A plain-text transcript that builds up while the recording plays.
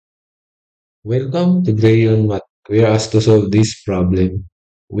Welcome to grayyeonmath. We are asked to solve this problem.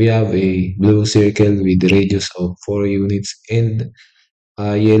 We have a blue circle with radius of 4 units and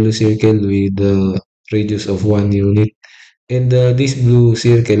a yellow circle with a radius of 1 unit. And this blue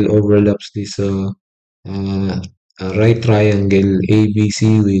circle overlaps this uh, right triangle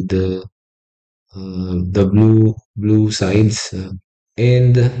ABC with the blue sides.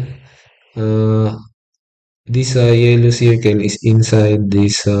 And this yellow circle is inside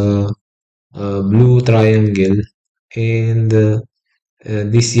this blue triangle, and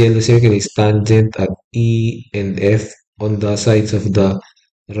this yellow circle is tangent at E and F on the sides of the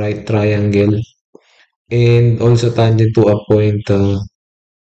right triangle, and also tangent to a point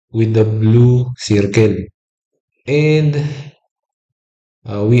with the blue circle. And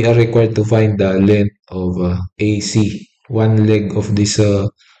we are required to find the length of AC, one leg of this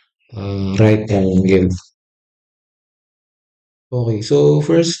right triangle. Okay, so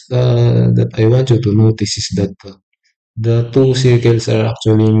first that I want you to notice is that the two circles are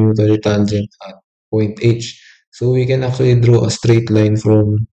actually mutually tangent at point H. So we can actually draw a straight line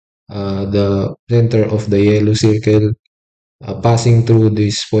from the center of the yellow circle, passing through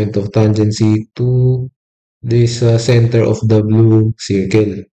this point of tangency to this center of the blue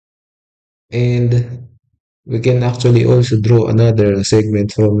circle. And we can actually also draw another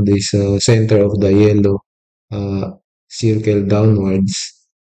segment from this center of the yellow uh, circle downwards.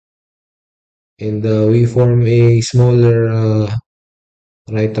 And we form a smaller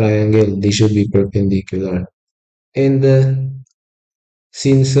right triangle. They should be perpendicular. And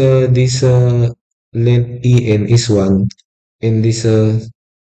since this length EN is 1 and this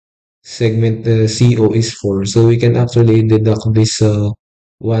segment CO is 4, so we can actually deduct this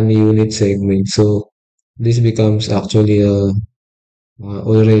 1 unit segment. So this becomes actually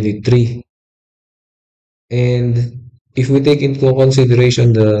already 3. And if we take into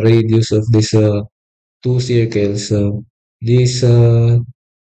consideration the radius of these two circles, this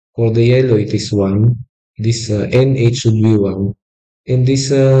for the yellow it is 1, this NH should be 1, and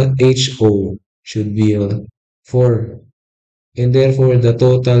this HO should be 4. And therefore the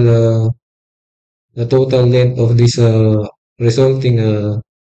total length of this resulting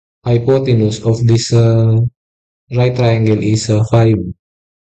hypotenuse of this right triangle is 5.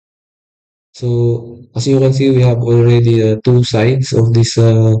 So as you can see, we have already two sides of this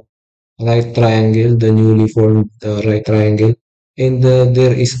right triangle, the newly formed right triangle, and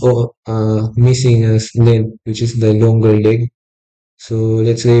there is missing a length, which is the longer leg. So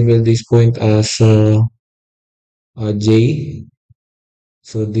let's label this point as J.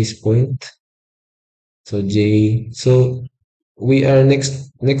 So this point, so J. So we are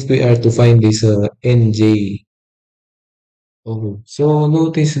next we are to find this NJ. Okay. So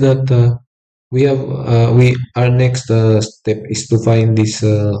notice that we our next step is to find this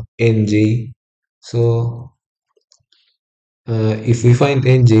NJ. So if we find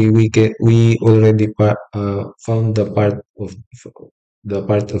NJ, we already found the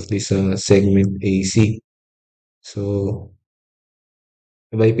part of this segment AC. So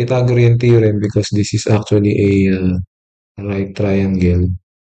by Pythagorean theorem, because this is actually a right triangle,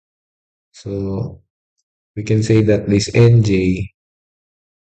 so we can say that this NJ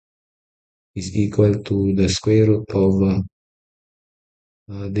is equal to the square root of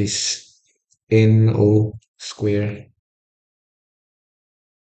this NO square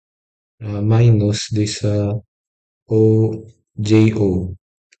minus this OJO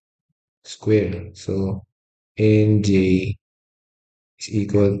square. So NJ is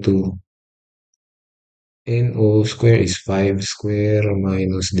equal to NO square is 5 square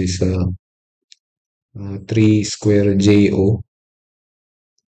minus this 3 square JO.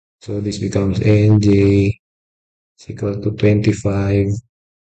 So this becomes NJ is equal to 25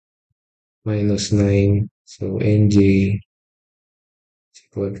 minus 9. So NJ is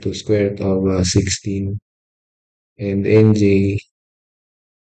equal to square root of 16. And NJ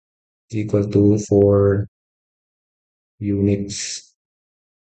is equal to 4 units.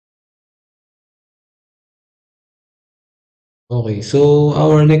 Okay, so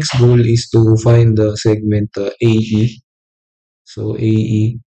our next goal is to find the segment AE. So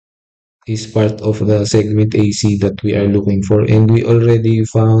AE is part of the segment AC that we are looking for, and we already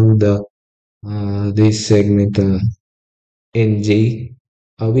found this segment NJ,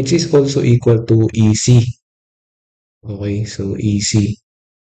 which is also equal to EC. Okay, so EC.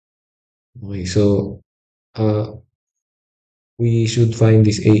 Okay, so uh, we should find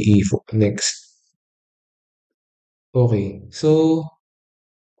this AE next. Okay, so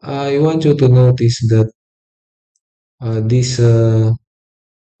I want you to notice that this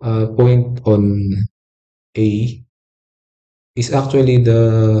point on A is actually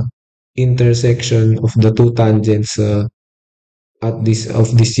intersection of the two tangents at this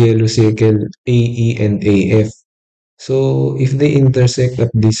yellow circle AE and AF. So if they intersect at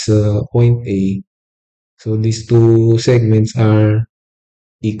this point A, so these two segments are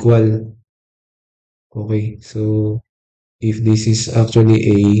equal. Okay, so if this is actually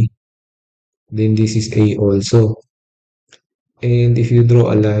A, then this is A also. And if you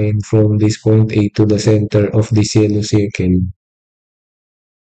draw a line from this point A to the center of this yellow circle,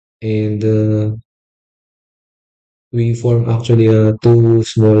 and we form actually two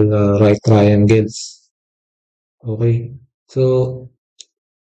small right triangles. Okay, so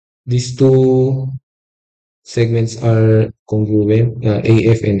these two segments are congruent,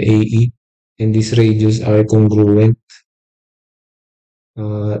 AF and AE, and these radius are congruent,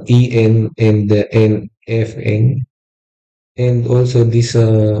 EN and the NFN, and also this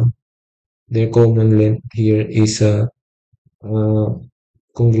their common length here is uh,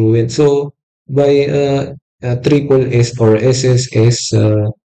 congruent. So by triple S or SSS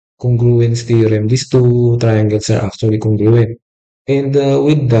congruence theorem, these two triangles are actually congruent. And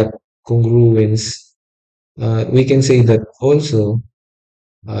with that congruence, we can say that also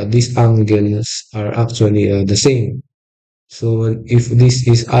these angles are actually the same. So if this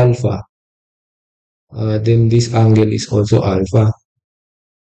is alpha, then this angle is also alpha.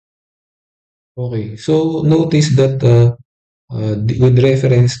 Okay, so notice that with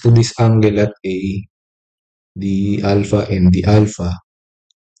reference to this angle at A, the alpha and the alpha,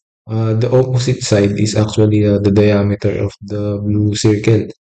 the opposite side is actually the diameter of the blue circle.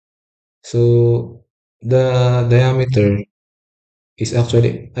 So the diameter is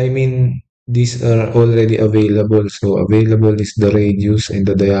actually, I mean, these are already available. So available is the radius and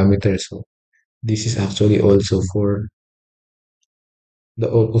the diameter. So this is actually also for the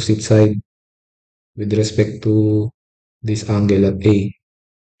opposite side with respect to this angle at A.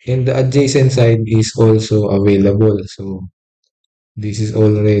 And the adjacent side is also available. So this is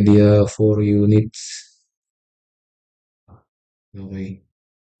already 4 units. Okay.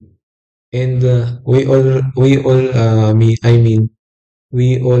 And we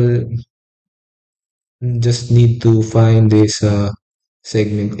all just need to find this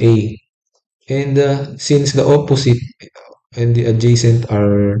segment A. And since the opposite and the adjacent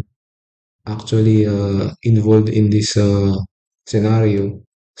are actually involved in this scenario,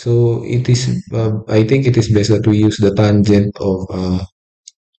 so it is I think it is best that we use the tangent of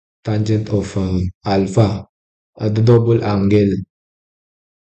alpha, the double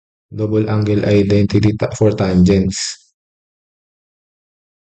angle identity for tangents.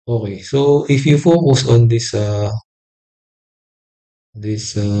 Okay, so if you focus on this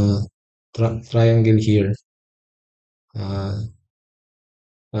triangle here, uh,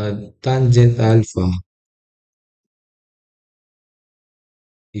 tangent alpha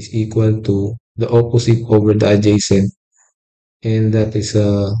is equal to the opposite over the adjacent, and that is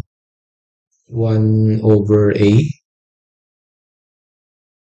 1 over A.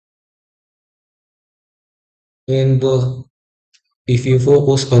 And if you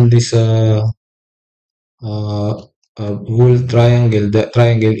focus on this uh, whole triangle, the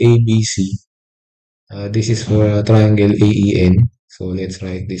triangle ABC, this is for triangle AEN. So let's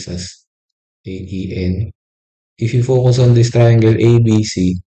write this as AEN. If you focus on this triangle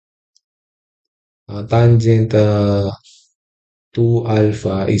ABC, tangent 2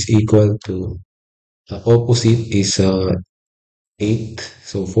 alpha is equal to opposite is 8,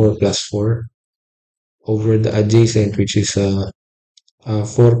 so 4 plus 4 over the adjacent, which is 4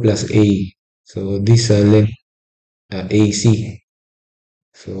 plus A. So this length AC.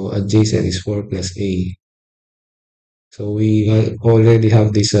 So adjacent is 4 plus A. So we already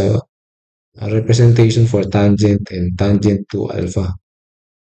have this representation for tangent and tangent to alpha.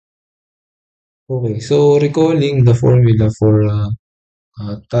 Okay, so recalling the formula for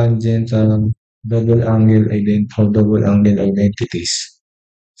tangent double angle identities.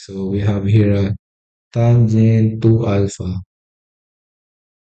 So we have here tangent 2 alpha.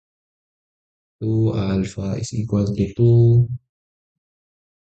 2 alpha is equal to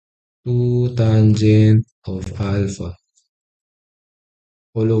 2 tangent of alpha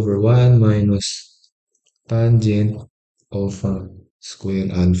all over 1 minus tangent of square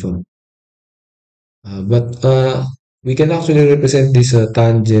alpha. But we can actually represent this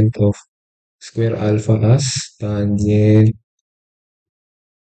tangent of square alpha as tangent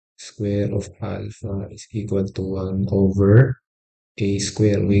square of alpha is equal to 1 over a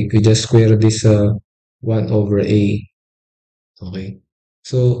square. We just square this 1 over a. Okay.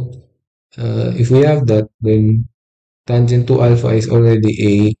 So if we have that, then tangent to alpha is already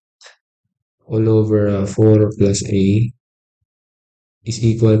a all over 4 plus a. is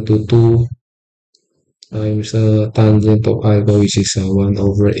equal to 2 times tangent of alpha, which is 1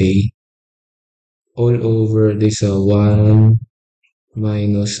 over a, all over this 1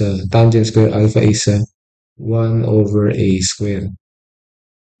 minus tangent square alpha is 1 over a square.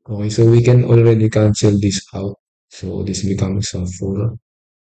 Okay, so we can already cancel this out. So this becomes 4.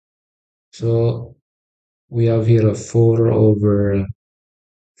 So we have here a 4 over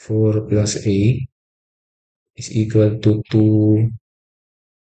 4 plus a is equal to 2,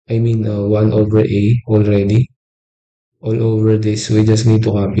 I mean 1 over a already. All over this, we just need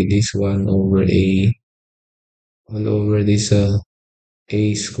to copy this 1 over a, all over this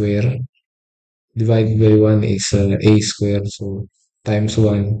a square. Divided by 1 is a square, so times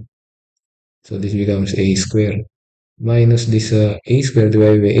 1. So this becomes a square. Minus this a square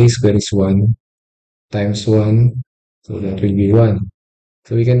divided by a square is 1 times 1. So that will be 1.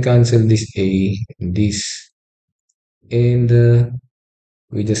 So we can cancel this a and this. And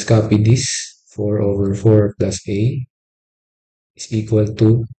we just copy this 4 over 4 plus a is equal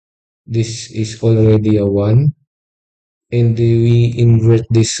to, this is already a 1. And we invert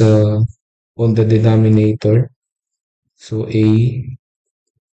this on the denominator. So a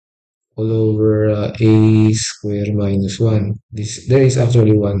all over a square minus 1. This, there is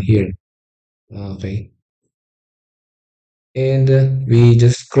actually 1 here. Okay. And we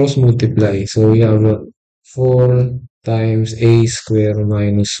just cross multiply. So we have 4 times a square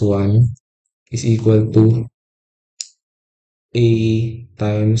minus 1 is equal to a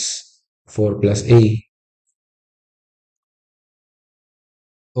times 4 plus a.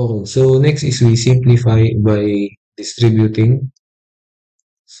 Okay, so next is we simplify by distributing.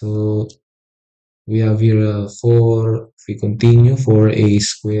 So we have here 4, if we continue, 4a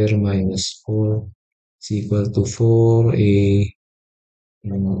square minus 4 is equal to 4a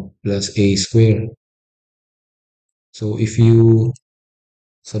plus a square. So if you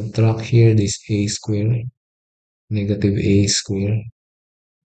subtract here this a square, negative a square,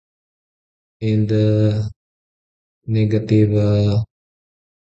 and negative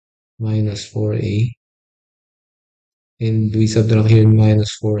minus 4a, and we subtract here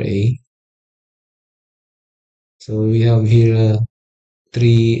minus 4a. So we have here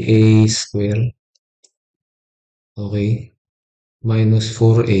 3a square, okay, minus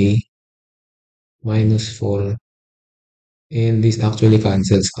 4a, minus 4, and this actually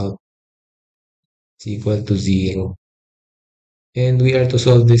cancels out. It's equal to 0. And we are to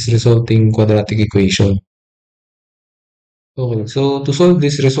solve this resulting quadratic equation. Okay, so to solve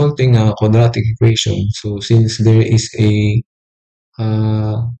this resulting quadratic equation, so since there is a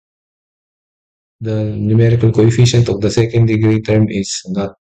the numerical coefficient of the second degree term is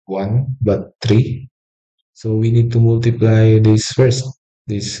not 1 but 3, so we need to multiply this first,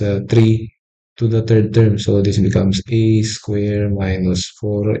 this 3 to the third term. So this becomes a square minus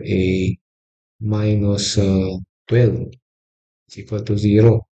 4a minus 12 is equal to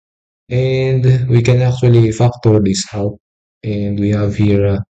 0. And we can actually factor this out. And we have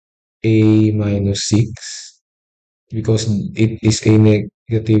here a minus 6 because it is a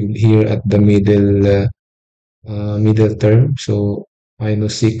negative here at the middle term. So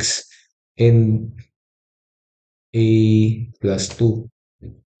minus 6 and a plus 2.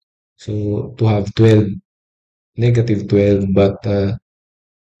 So to have 12, negative 12, but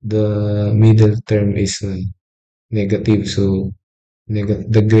the middle term is negative. So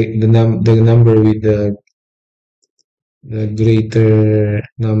the number with the greater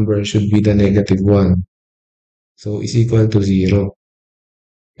number should be the negative 1. So is equal to 0.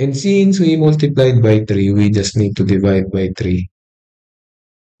 And since we multiplied by 3, we just need to divide by 3.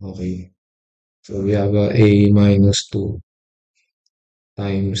 Okay. So we have a minus 2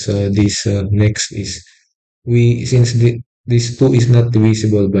 times this next is, we since this 2 is not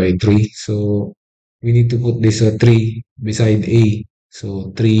divisible by 3, so we need to put this 3 beside a.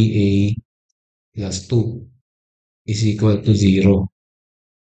 So 3a plus 2 is equal to 0.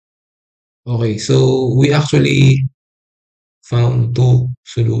 Okay, so we actually found two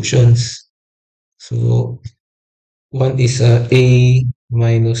solutions. So one is a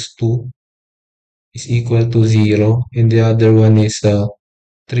minus 2 is equal to 0, and the other one is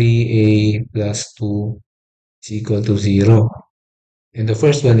 3a plus 2 is equal to 0. And the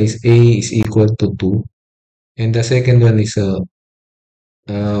first one is a is equal to 2, and the second one is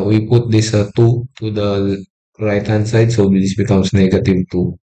we put this 2 to the right hand side, so this becomes negative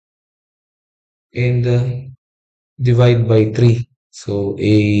 2, and divide by 3, so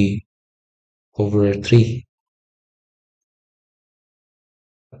a over 3.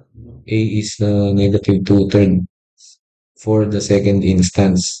 A is negative 2/3 for the second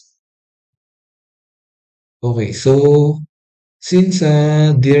instance. Okay, so Since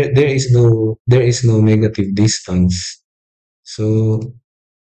there is no negative distance, so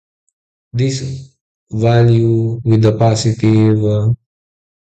this value with the positive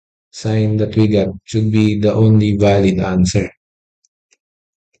sign that we got should be the only valid answer.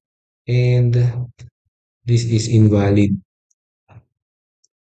 And this is invalid.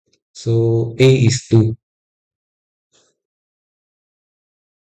 So A is 2.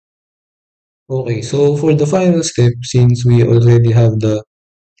 Okay, so for the final step, since we already have the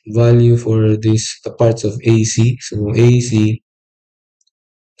value for the parts of AC, so AC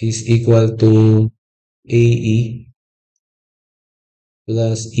is equal to AE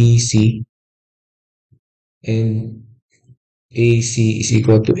plus EC, and AC is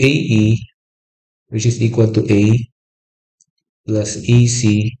equal to AE, which is equal to A, plus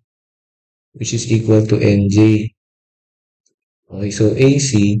EC, which is equal to NJ. Okay, so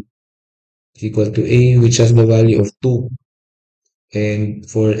AC is equal to A, which has the value of 2. And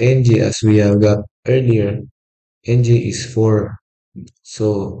for NJ, as we have got earlier, NJ is 4.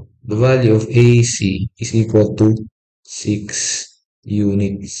 So the value of AC is equal to 6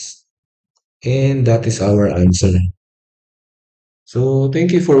 units. And that is our answer. So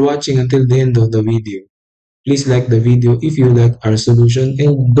thank you for watching until the end of the video. Please like the video if you like our solution,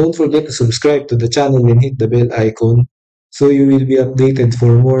 and don't forget to subscribe to the channel and hit the bell icon so you will be updated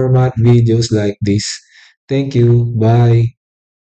for more math videos like this. Thank you. Bye.